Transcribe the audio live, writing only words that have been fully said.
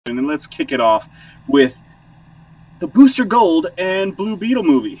And let's kick it off with the Booster Gold and Blue Beetle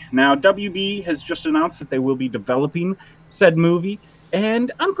movie. Now, WB has just announced that they will be developing said movie,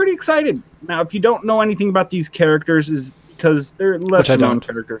 and I'm pretty excited. Now, if you don't know anything about these characters, is because they're lesser known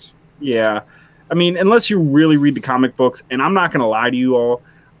characters. Yeah. I mean, unless you really read the comic books, and I'm not going to lie to you all,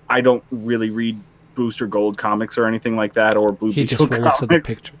 I don't really read Booster Gold comics or anything like that, or Blue Beetle comics. He just looks at the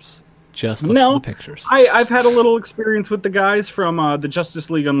pictures. Just looks at the pictures. I've had a little experience with the guys from the Justice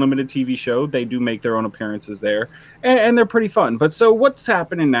League Unlimited TV show. They do make their own appearances there, and they're pretty fun. But so what's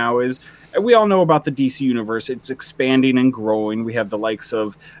happening now is we all know about the DC Universe. It's expanding and growing. We have the likes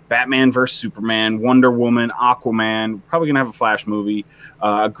of Batman vs. Superman, Wonder Woman, Aquaman, probably going to have a Flash movie,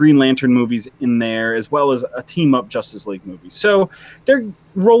 Green Lantern movies in there, as well as a team-up Justice League movie. So they're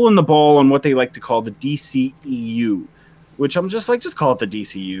rolling the ball on what they like to call the DCEU, which I'm just like, just call it the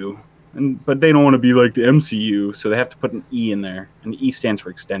DCU. But they don't want to be like the MCU, so they have to put an E in there. And the E stands for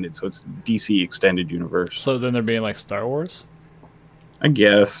extended, so it's DC Extended Universe. So then they're being like Star Wars? I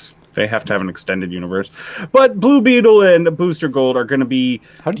guess. They have to have an extended universe. But Blue Beetle and Booster Gold are going to be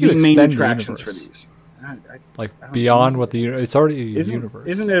the main attractions for these. Beyond what the universe... It's already a universe.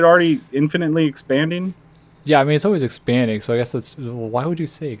 Isn't it already infinitely expanding? Yeah, I mean, it's always expanding, so I guess that's... Well, why would you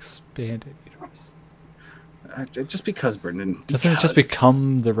say expanded? Just because, Brendan. Doesn't it just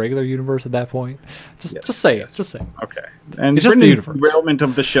become the regular universe at that point? Just say it. Just say it. Okay. And it's just the universe. Derailment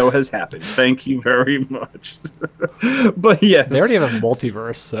of the show has happened. Thank you very much. But yes. They already have a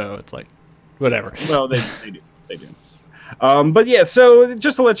multiverse, so it's like, whatever. Well, they do. They do. But yeah, so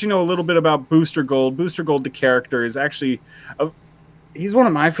just to let you know a little bit about Booster Gold. Booster Gold, the character, is actually... he's one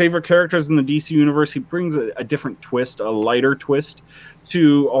of my favorite characters in the DC Universe. He brings a different twist, a lighter twist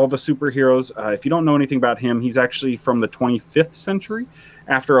to all the superheroes. If you don't know anything about him, he's actually from the 25th century,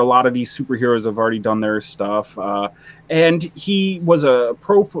 after a lot of these superheroes have already done their stuff. And he was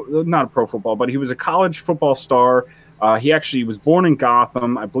not a pro football, but he was a college football star. He actually was born in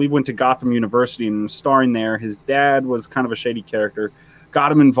Gotham, I believe went to Gotham University and was starring there. His dad was kind of a shady character,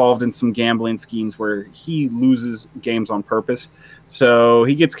 got him involved in some gambling schemes where he loses games on purpose. So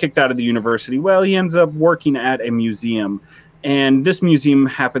he gets kicked out of the university. Well, he ends up working at a museum. And this museum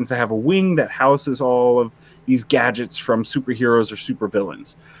happens to have a wing that houses all of these gadgets from superheroes or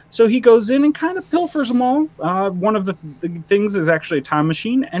supervillains. So he goes in and kind of pilfers them all. One of the things is actually a time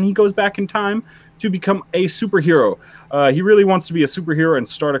machine, and he goes back in time to become a superhero. He really wants to be a superhero and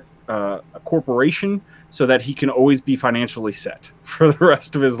start a corporation so that he can always be financially set for the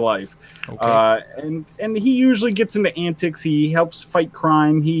rest of his life. Okay. And he usually gets into antics. He helps fight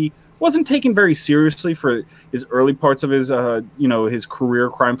crime. He wasn't taken very seriously for his early parts of his, his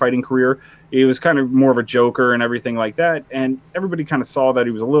career, crime-fighting career. He was kind of more of a joker and everything like that. And everybody kind of saw that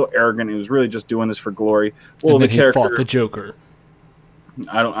he was a little arrogant. He was really just doing this for glory. Well, and then he fought the Joker.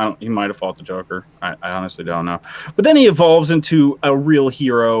 I don't. He might have fought the Joker. I honestly don't know. But then he evolves into a real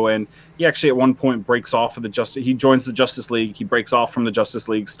hero, and he actually at one point breaks off of the Justice. He joins the Justice League. He breaks off from the Justice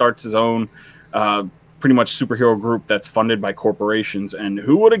League, starts his own pretty much superhero group that's funded by corporations. And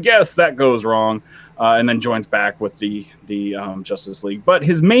who would have guessed that goes wrong? And then joins back with the Justice League. But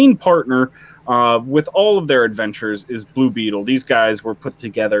his main partner with all of their adventures is Blue Beetle. These guys were put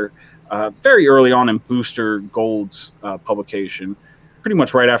together very early on in Booster Gold's publication. Pretty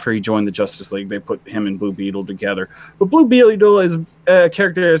much right after he joined the Justice League, they put him and Blue Beetle together. But Blue Beetle is a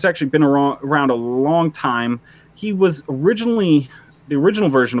character that's actually been around a long time. He was originally... The original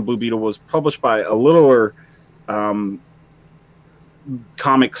version of Blue Beetle was published by a littler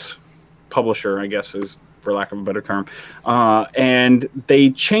comics publisher, I guess, is for lack of a better term. And they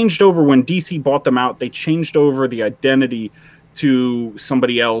changed over when DC bought them out. They changed over the identity to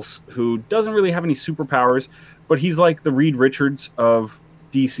somebody else who doesn't really have any superpowers, but he's like the Reed Richards of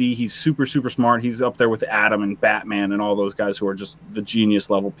DC. He's super, super smart. He's up there with Adam and Batman and all those guys who are just the genius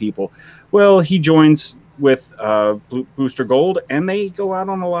level people. Well, he joins with Booster Gold, and they go out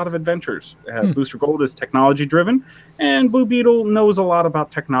on a lot of adventures. Booster Gold is technology driven, and Blue Beetle knows a lot about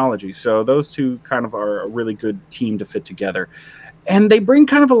technology. So those two kind of are a really good team to fit together. And they bring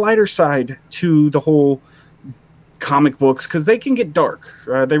kind of a lighter side to the whole comic books, because they can get dark.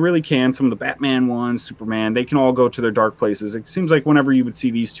 They really can. Some of the Batman ones, Superman, they can all go to their dark places. It seems like whenever you would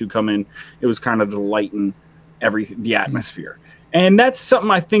see these two come in, it was kind of to lighten the atmosphere. And that's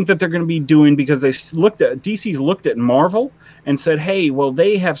something I think that they're going to be doing, because DC's looked at Marvel and said, hey, well,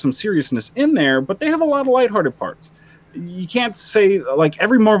 they have some seriousness in there, but they have a lot of lighthearted parts. You can't say, like,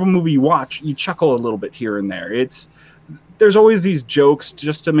 every Marvel movie you watch, you chuckle a little bit here and there. There's always these jokes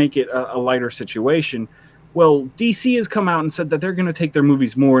just to make it a lighter situation. Well, DC has come out and said that they're going to take their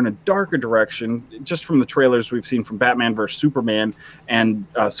movies more in a darker direction. Just from the trailers we've seen from Batman vs Superman and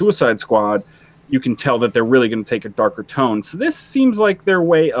Suicide Squad, you can tell that they're really going to take a darker tone. So this seems like their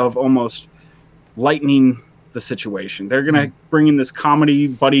way of almost lightening the situation. They're going to bring in this comedy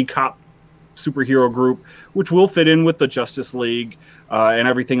buddy cop superhero group, which will fit in with the Justice League and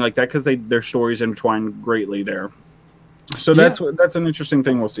everything like that, because their stories intertwine greatly there. So that's an interesting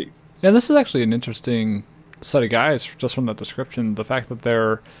thing we'll see. Yeah, this is actually an interesting set of guys just from the description. The fact that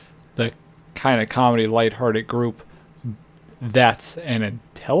they're the kind of comedy, lighthearted group that's an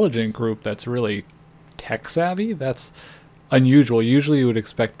intelligent group that's really tech savvy. That's unusual. Usually, you would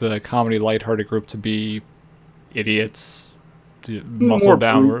expect the comedy, lighthearted group to be idiots, muscle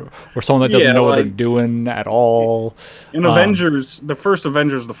down, or someone that doesn't know what they're doing at all. In Avengers, the first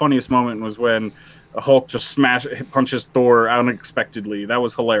Avengers, the funniest moment was when Hulk just punches Thor unexpectedly. That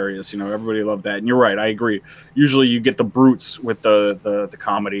was hilarious. Everybody loved that. And you're right, I agree. Usually you get the brutes with the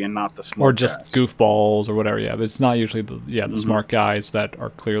comedy and not the smart or just guys. Goofballs or whatever. Yeah, but it's not usually the smart guys that are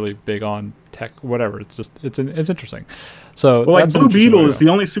clearly big on tech, whatever. It's interesting. So Blue Beetle is the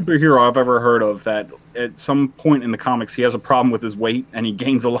only superhero I've ever heard of that at some point in the comics he has a problem with his weight and he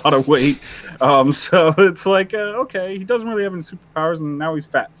gains a lot of weight. So it's like okay, he doesn't really have any superpowers and now he's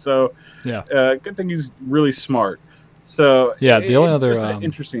fat. So good thing he's really smart. So the only other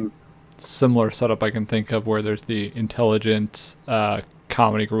interesting similar setup I can think of where there's the intelligent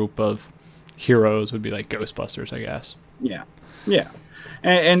comedy group of heroes would be like Ghostbusters, I guess. Yeah.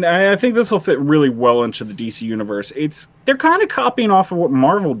 And I think this will fit really well into the DC universe. They're kind of copying off of what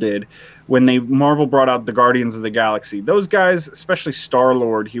Marvel did when Marvel brought out the Guardians of the Galaxy. Those guys, especially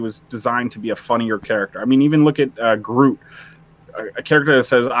Star-Lord, he was designed to be a funnier character. I mean, even look at Groot, a character that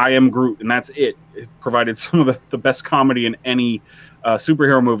says, "I am Groot," and that's it. It provided some of the best comedy in any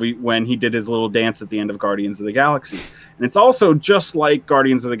superhero movie when he did his little dance at the end of Guardians of the Galaxy. And it's also just like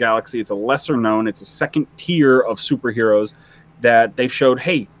Guardians of the Galaxy. It's a lesser known, it's a second tier of superheroes that they've showed,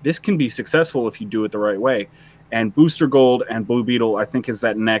 hey, this can be successful if you do it the right way. And Booster Gold and Blue Beetle, I think, is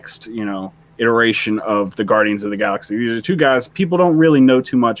that next, iteration of the Guardians of the Galaxy. These are two guys people don't really know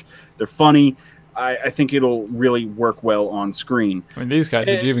too much. They're funny. I think it'll really work well on screen. I mean, these guys,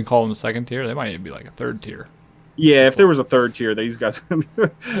 would you even call them a second tier? They might even be like a third tier. Yeah, if there was a third tier, these guys. I'm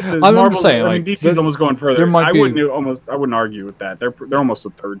just saying, like, DC's almost going further. I wouldn't argue with that. They're almost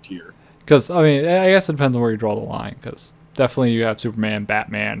a third tier. Because I mean, I guess it depends on where you draw the line. Because definitely you have Superman,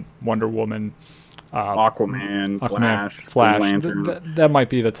 Batman, Wonder Woman, Aquaman, Flash. That might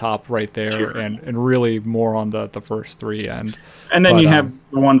be the top right there, and really more on the first three end. And then you have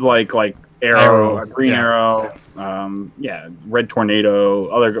the ones like Arrow, Green Arrow, Red Tornado,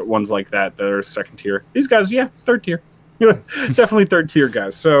 other ones like that are second tier. These guys, third tier. Definitely third tier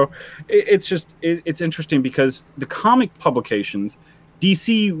guys. So it's interesting because the comic publications,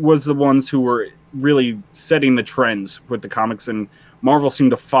 DC was the ones who were really setting the trends with the comics, and Marvel seemed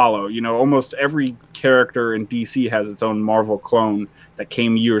to follow. Almost every character in DC has its own Marvel clone that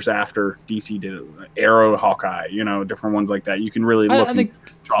came years after DC did it. Arrow, Hawkeye, different ones like that. You can really look and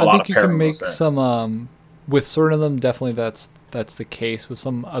draw a lot of parallels. I think you can make some with certain of them. Definitely, that's the case with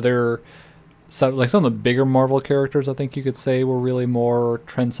some other. So, like some of the bigger Marvel characters, I think you could say were really more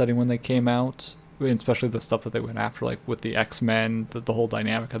trend-setting when they came out, especially the stuff that they went after, like with the X-Men, the whole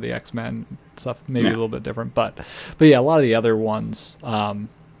dynamic of the X-Men stuff, maybe a little bit different. But yeah, a lot of the other ones,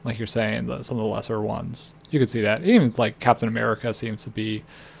 like you're saying, some of the lesser ones, you could see that. Even like Captain America seems to be,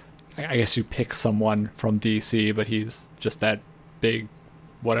 I guess you pick someone from DC, but he's just that big,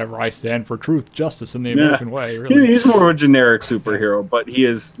 whatever, I stand for truth, justice, in the American way. Really. He's more of a generic superhero, but he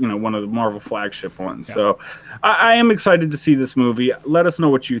is, one of the Marvel flagship ones. Yeah. So I am excited to see this movie. Let us know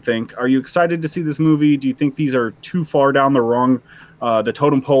what you think. Are you excited to see this movie? Do you think these are too far down the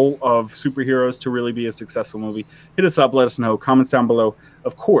totem pole of superheroes to really be a successful movie? Hit us up. Let us know. Comments down below.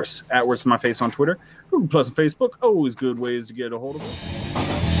 Of course, at Words for My Face on Twitter, Google Plus and Facebook. Always good ways to get a hold of us.